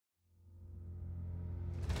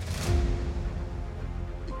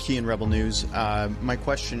Key in Rebel News. My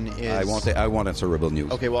question is... I won't answer Rebel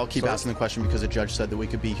News. Okay, well, I'll keep asking the question because a judge said that we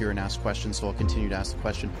could be here and ask questions, so I'll continue to ask the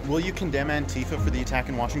question. Will you condemn Antifa for the attack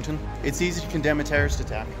in Washington? It's easy to condemn a terrorist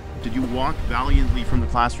attack. Did you walk valiantly from the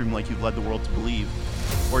classroom like you've led the world to believe?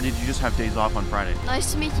 Or did you just have days off on Friday?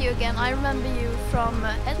 Nice to meet you again. I remember you from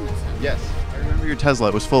Edmonton. Yes. I remember your Tesla.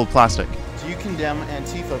 It was full of plastic. Do you condemn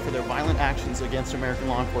Antifa for their violent actions against American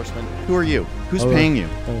law enforcement? Who are you? Who's paying you?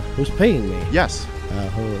 Who's paying me? Yes.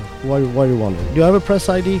 What are you wondering? Do you have a press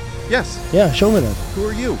ID? Yes. Yeah, show me that. Who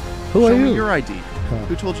are you? Who are Show you? me your ID.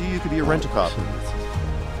 Who told you could be a rent-a-cop?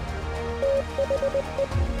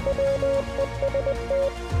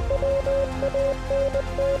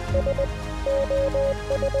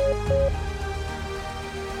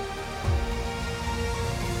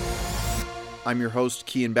 I'm your host,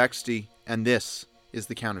 Cian Bexty, and this is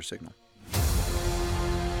the Countersignal.